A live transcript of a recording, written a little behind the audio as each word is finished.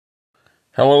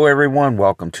Hello, everyone.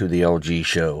 Welcome to the LG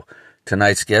Show.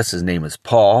 Tonight's guest, his name is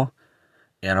Paul,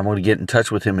 and I'm going to get in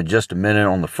touch with him in just a minute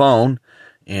on the phone.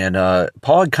 And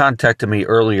Paul had contacted me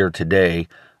earlier today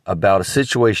about a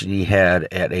situation he had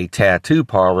at a tattoo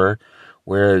parlor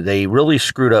where they really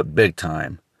screwed up big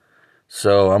time.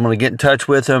 So I'm going to get in touch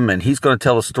with him, and he's going to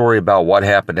tell a story about what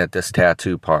happened at this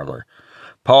tattoo parlor.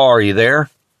 Paul, are you there?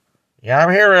 Yeah,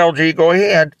 I'm here, LG. Go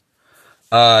ahead.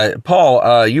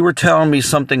 Paul, you were telling me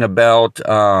something about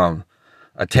a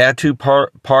tattoo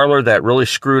parlor that really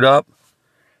screwed up.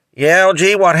 Yeah,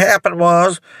 LG. What happened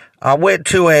was I went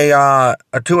to a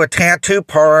tattoo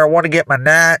parlor. I want to get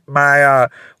my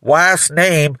wife's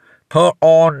name put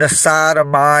on the side of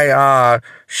my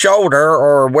shoulder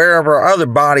or wherever other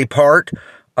body part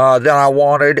that I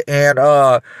wanted.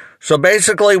 And so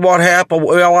basically, what happened?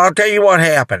 Well, I'll tell you what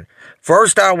happened.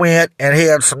 First, I went and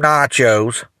had some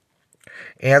nachos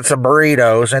and some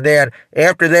burritos, and then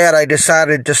after that, I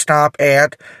decided to stop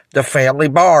at the family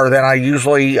bar that I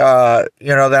usually, go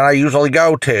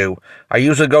to. I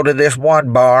usually go to this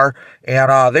one bar,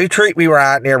 and they treat me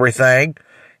right and everything.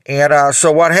 And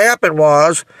so what happened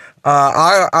was, when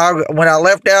I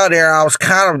left out there, I was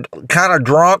kind of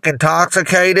drunk,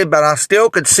 intoxicated, but I still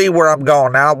could see where I'm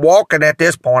going. Now I'm walking at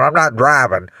this point. I'm not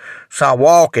driving, so I'm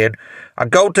walking. I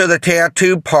go to the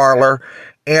tattoo parlor.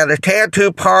 And the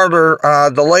tattoo parlor,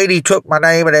 the lady took my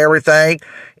name and everything,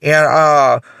 and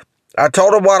I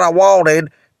told her what I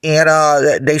wanted,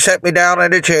 and they set me down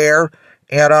in a chair,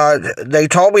 and they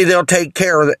told me they'll take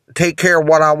care of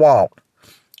what I want.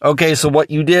 Okay, so what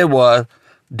you did was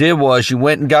you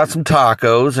went and got some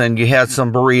tacos, and you had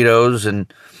some burritos,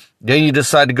 and then you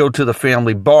decided to go to the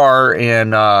family bar,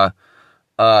 and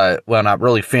well, not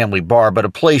really family bar, but a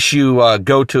place you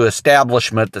go to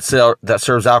establishment that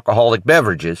serves alcoholic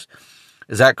beverages.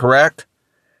 Is that correct?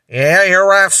 Yeah, you're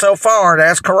right so far.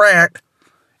 That's correct.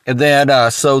 And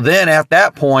then, so then at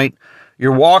that point,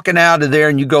 you're walking out of there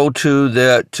and you go to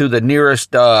the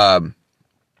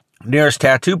nearest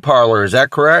tattoo parlor. Is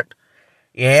that correct?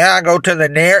 Yeah, I go to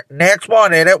the next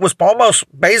one, and it was almost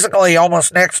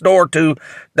next door to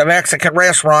the Mexican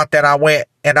restaurant that I went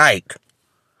and ate.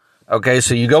 Okay,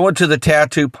 so you go into the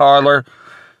tattoo parlor,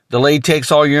 the lady takes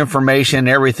all your information and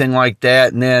everything like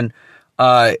that, and then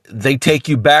they take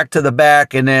you back to the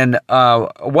back, and then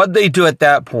what'd they do at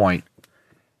that point?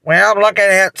 Well, I'm looking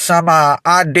at some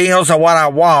ideals of what I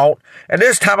want, and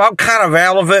this time I'm kind of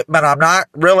out of it, but I'm not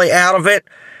really out of it,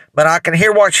 but I can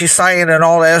hear what she's saying and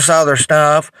all this other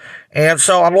stuff, and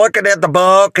so I'm looking at the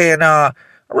book, and I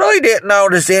really didn't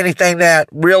notice anything that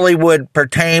really would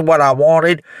pertain what I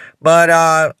wanted, but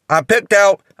I picked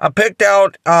out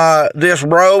this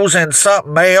rose and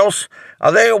something else. I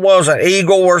think it was an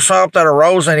eagle or something, a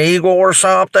rose and eagle or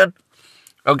something.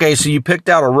 Okay, so you picked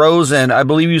out a rose and I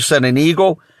believe you said an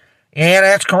eagle? Yeah,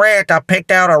 that's correct. I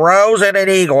picked out a rose and an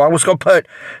eagle. I was going to put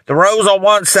the rose on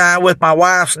one side with my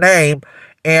wife's name,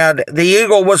 and the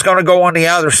eagle was going to go on the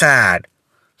other side.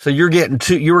 So you were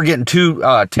getting two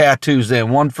tattoos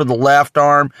then, one for the left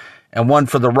arm and one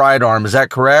for the right arm. Is that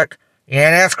correct?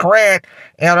 Yeah, that's correct.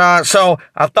 And so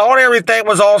I thought everything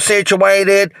was all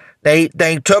situated. They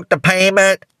took the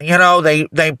payment, they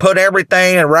put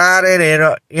everything in writing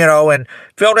and, and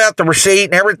filled out the receipt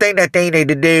and everything that they needed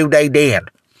to do, they did.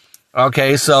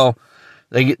 Okay, so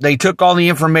they took all the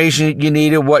information you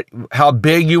needed, how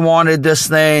big you wanted this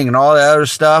thing and all that other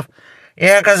stuff.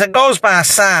 Yeah, because it goes by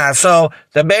size. So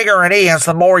the bigger it is,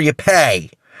 the more you pay.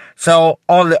 So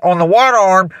on the one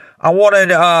arm, I wanted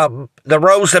the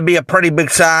rose to be a pretty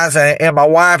big size, and my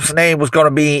wife's name was going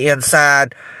to be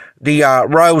inside the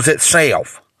rose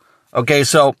itself. Okay,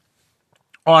 so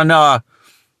on the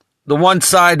one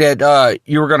side that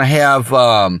you were going to have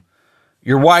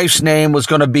your wife's name was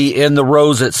going to be in the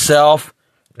rose itself.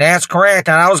 That's correct,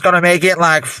 and I was going to make it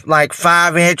like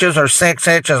 5 inches or 6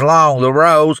 inches long, the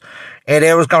rose, and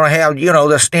it was going to have,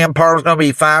 the stem part was going to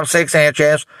be 5-6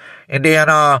 inches, and then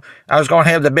I was going to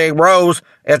have the big rose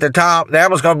at the top.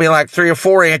 That was going to be like 3 or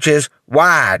 4 inches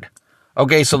wide.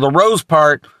 Okay, so the rose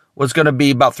part was going to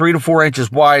be about 3 to 4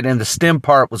 inches wide, and the stem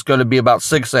part was going to be about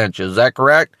 6 inches. Is that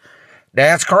correct?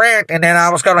 That's correct, and then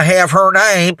I was going to have her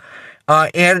name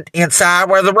inside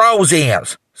where the rose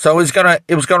is. So it was gonna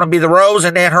be the rose,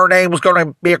 and then her name was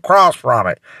gonna be across from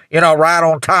it, right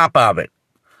on top of it.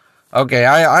 Okay,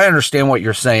 I understand what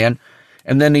you're saying.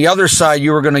 And then the other side,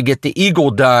 you were gonna get the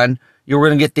eagle done. You were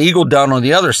gonna get the eagle done on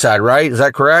the other side, right? Is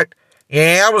that correct?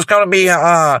 Yeah, it was gonna be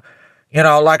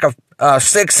like a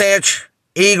 6-inch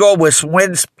eagle with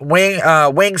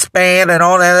wingspan and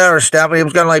all that other stuff. It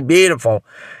was gonna look beautiful,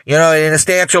 and the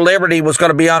Statue of Liberty was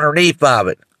gonna be underneath of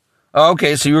it.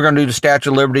 Okay, so you were going to do the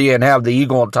Statue of Liberty and have the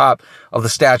eagle on top of the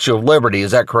Statue of Liberty.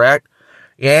 Is that correct?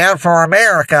 Yeah, for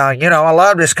America. You know, I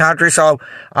love this country, so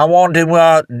I wanted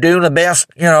to do the best,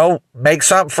 you know, make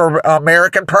something for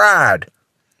American pride.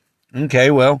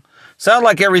 Okay, well, sounded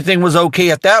like everything was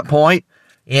okay at that point.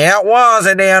 Yeah, it was,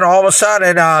 and then all of a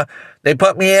sudden, they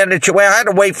put me in the, well, I had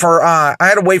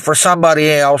to wait for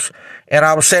somebody else, and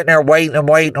I was sitting there waiting, and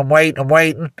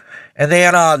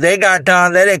then, they got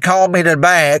done, then they called me to the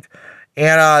back,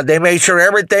 and, they made sure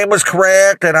everything was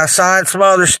correct, and I signed some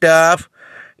other stuff,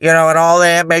 you know, and all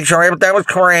that, make sure everything was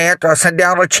correct. I sat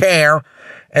down in a chair,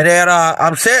 and then,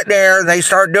 I'm sitting there, and they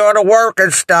start doing the work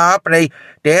and stuff, and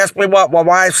they asked me what my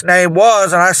wife's name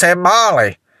was, and I said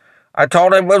Molly. I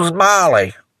told him it was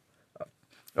Molly.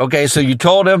 Okay, so you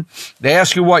told him, they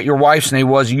asked you what your wife's name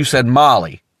was, you said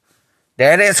Molly.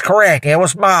 That is correct. It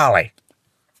was Molly.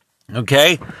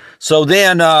 Okay, so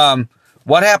then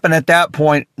what happened at that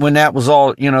point when that was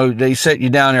all, you know, they set you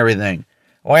down and everything?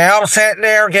 Well, I'm sitting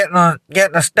there getting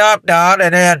the stuff done,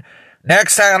 and then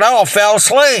next thing I know, I fell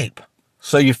asleep.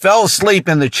 So you fell asleep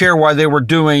in the chair while they were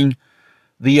doing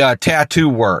the tattoo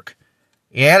work?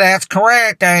 Yeah, that's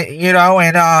correct. You know,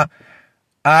 and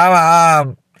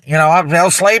you know, I fell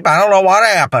asleep. I don't know what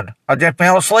happened. I just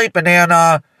fell asleep, and then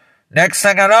next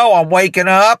thing I know, I'm waking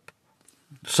up.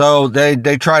 So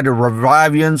they tried to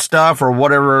revive you and stuff, or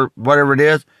whatever it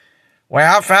is?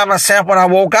 Well, I found myself, when I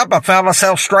woke up, I found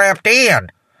myself strapped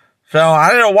in. So I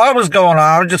didn't know what was going on.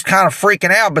 I was just kind of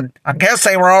freaking out, but I guess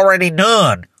they were already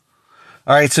done.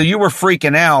 All right, so you were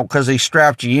freaking out because they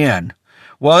strapped you in.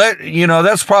 Well, you know,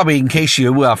 that's probably in case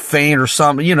you faint or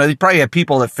something. You know, they probably have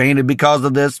people that fainted because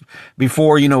of this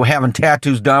before, you know, having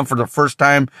tattoos done for the first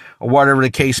time or whatever the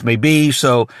case may be.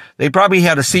 So they probably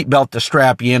had a seatbelt to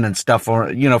strap you in and stuff,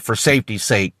 for, you know, for safety's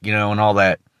sake, you know, and all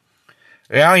that.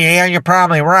 Well, yeah, you're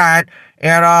probably right.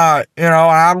 And, you know,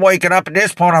 I'm waking up at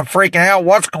this point. I'm freaking out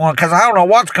because I don't know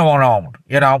what's going on,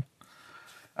 you know.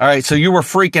 All right, so you were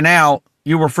freaking out.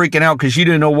 You were freaking out because you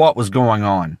didn't know what was going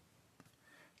on.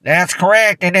 That's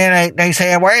correct. And then they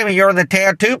said, wait a minute, you're the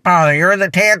tattoo parlor. You're the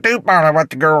tattoo parlor,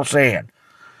 what the girl said.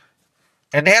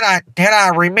 And then I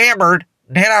remembered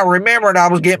I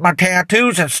was getting my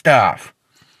tattoos and stuff.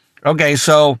 Okay,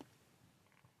 so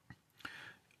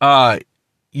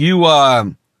you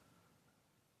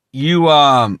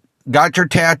got your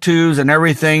tattoos and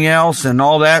everything else and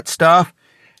all that stuff?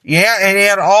 Yeah, and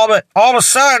then all of a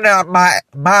sudden my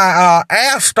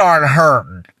ass started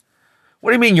hurting. What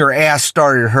do you mean your ass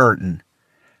started hurting?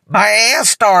 My ass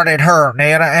started hurting,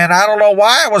 and I don't know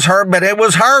why it was hurting, but it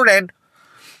was hurting.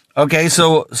 Okay,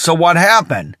 so what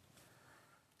happened?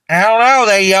 I don't know.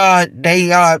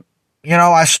 You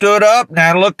know, I stood up and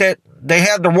I looked at.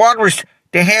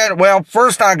 Well,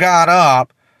 first I got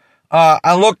up.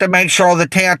 I looked to make sure the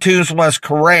tattoos was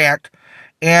correct,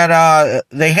 and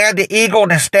they had the eagle and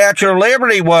the Statue of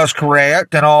Liberty was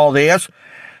correct, and all this.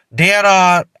 Then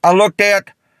I looked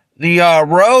at the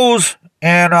rose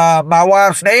and my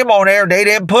wife's name on there. They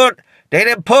didn't put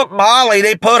Molly,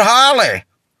 they put Holly.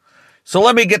 So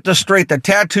let me get this straight. The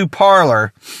tattoo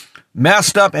parlor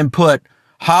messed up and put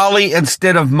Holly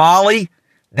instead of Molly?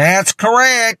 That's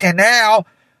correct. And now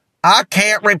I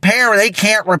can't repair it. They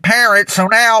can't repair it. So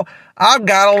now I've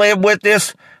got to live with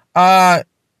this Holly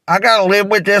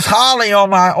on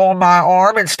my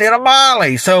arm instead of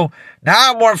Molly. So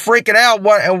now I'm more freaking out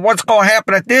what's going to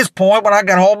happen at this point when I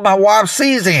get home and my wife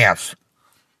sees this.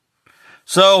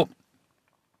 So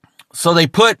they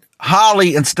put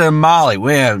Holly instead of Molly.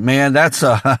 Well, man, that's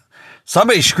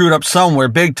somebody screwed up somewhere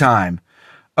big time.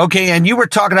 Okay, and you were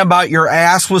talking about your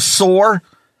ass was sore?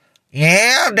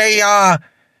 Yeah, they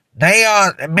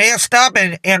messed up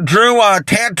and drew a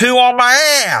tattoo on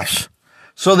my ass.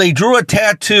 So they drew a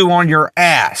tattoo on your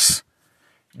ass.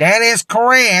 That is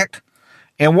correct.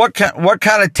 And what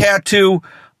kind of tattoo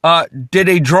did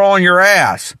they draw on your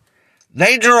ass?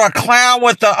 They drew a clown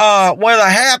with a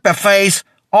happy face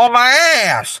on my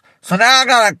ass. So now I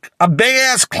got a big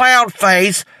ass clown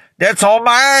face that's on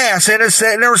my ass, and it's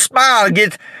sitting there smiling.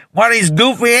 Get one of these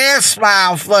goofy ass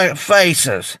smile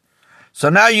faces. So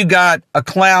now you got a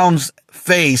clown's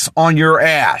face on your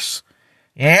ass.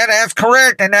 Yeah, that's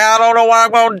correct. And now I don't know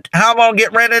how I'm gonna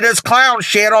get rid of this clown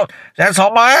shit that's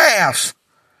on my ass.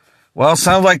 Well,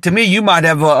 sounds like to me you might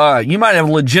have a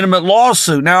legitimate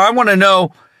lawsuit. Now I want to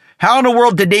know, how in the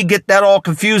world did they get that all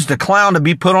confused, a clown to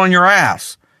be put on your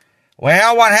ass?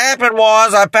 Well, what happened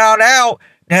was I found out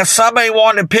that somebody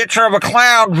wanted a picture of a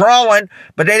clown drawing,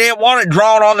 but they didn't want it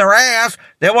drawn on their ass.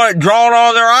 They wanted it drawn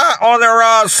on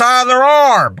their side of their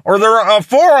arm or their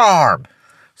forearm.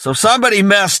 So somebody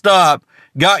messed up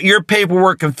got your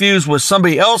paperwork confused with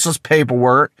somebody else's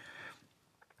paperwork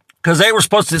because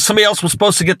somebody else was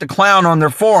supposed to get the clown on their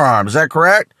forearm. Is that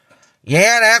correct?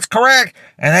 Yeah, that's correct.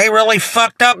 And they really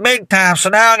fucked up big time. So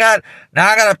now I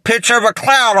got a picture of a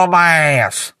clown on my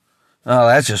ass. Oh,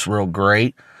 that's just real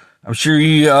great. I'm sure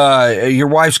your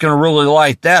wife's going to really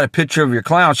like that. A picture of your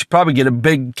clown. She'll probably get a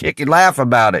big kick and laugh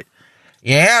about it.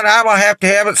 Yeah, and I'm going to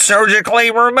have it surgically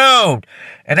removed.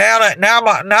 And now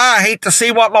I hate to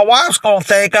see what my wife's going to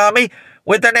think of me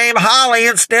with the name Holly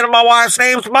instead of my wife's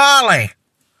name's Molly.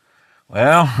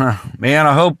 Well, man,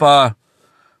 I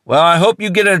hope you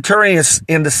get an attorney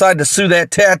and decide to sue that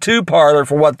tattoo parlor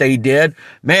for what they did.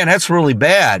 Man, that's really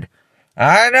bad.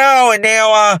 I know, and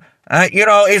now,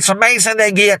 it's amazing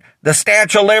they get the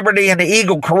Statue of Liberty and the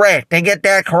Eagle correct. They get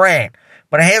that correct.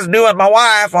 But it has to do with my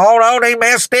wife. Oh, no, they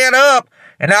messed it up.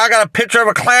 And now I got a picture of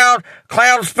a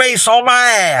clown's face on my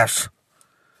ass.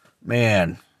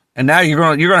 Man. And now you're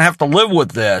gonna have to live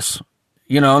with this,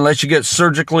 unless you get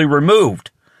surgically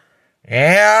removed.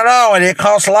 Yeah, I know, and it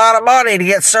costs a lot of money to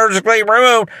get surgically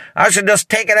removed. I should just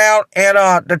take it out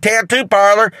at the tattoo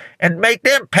parlor and make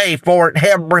them pay for it and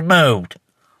have it removed.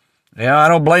 Yeah, I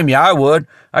don't blame you. I would.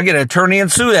 I get an attorney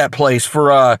and sue that place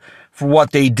for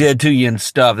what they did to you and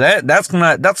stuff. That's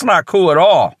not cool at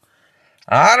all.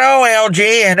 I know, LG,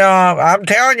 and I'm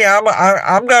telling you,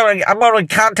 I'm gonna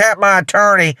contact my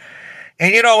attorney.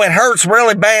 And it hurts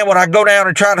really bad when I go down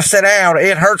and try to sit down.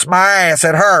 It hurts my ass.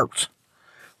 It hurts.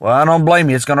 Well, I don't blame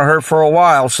you. It's gonna hurt for a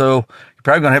while, so you're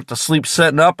probably gonna have to sleep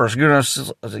sitting up, or you're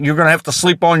gonna have to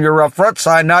sleep on your front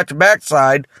side, not your back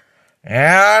side.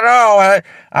 Yeah, I know.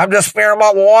 I'm just fearing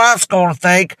what my wife's gonna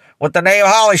think with the name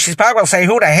Holly. She's probably gonna say,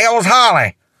 "Who the hell is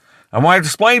Holly?" I might have to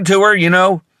explain to her,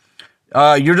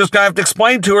 you're just gonna have to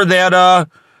explain to her that,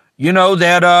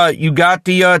 you got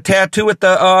the tattoo at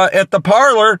the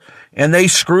parlor, and they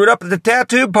screwed up at the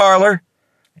tattoo parlor.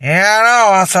 Yeah,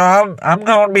 I know. So I'm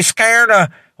going to be scared of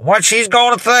what she's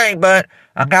going to think, but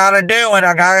I got to do it.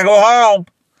 I got to go home.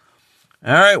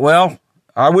 All right. Well,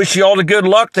 I wish you all the good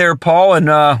luck there, Paul,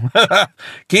 and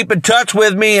keep in touch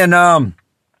with me and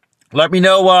let me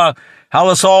know how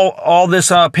this all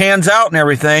this pans out and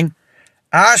everything.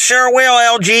 I sure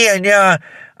will, LG, and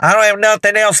I don't have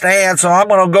nothing else to add, so I'm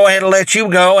going to go ahead and let you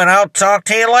go, and I'll talk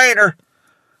to you later.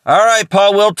 All right,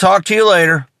 Paul, we'll talk to you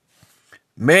later.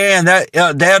 Man,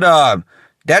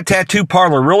 that tattoo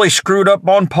parlor really screwed up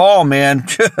on Paul, man.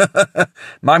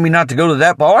 Mind me not to go to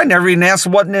that, Paul. I never even asked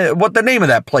what the name of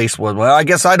that place was. Well, I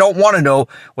guess I don't want to know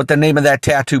what the name of that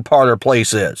tattoo parlor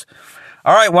place is.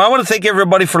 All right, well, I want to thank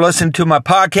everybody for listening to my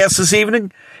podcast this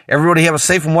evening. Everybody have a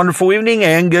safe and wonderful evening,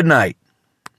 and good night.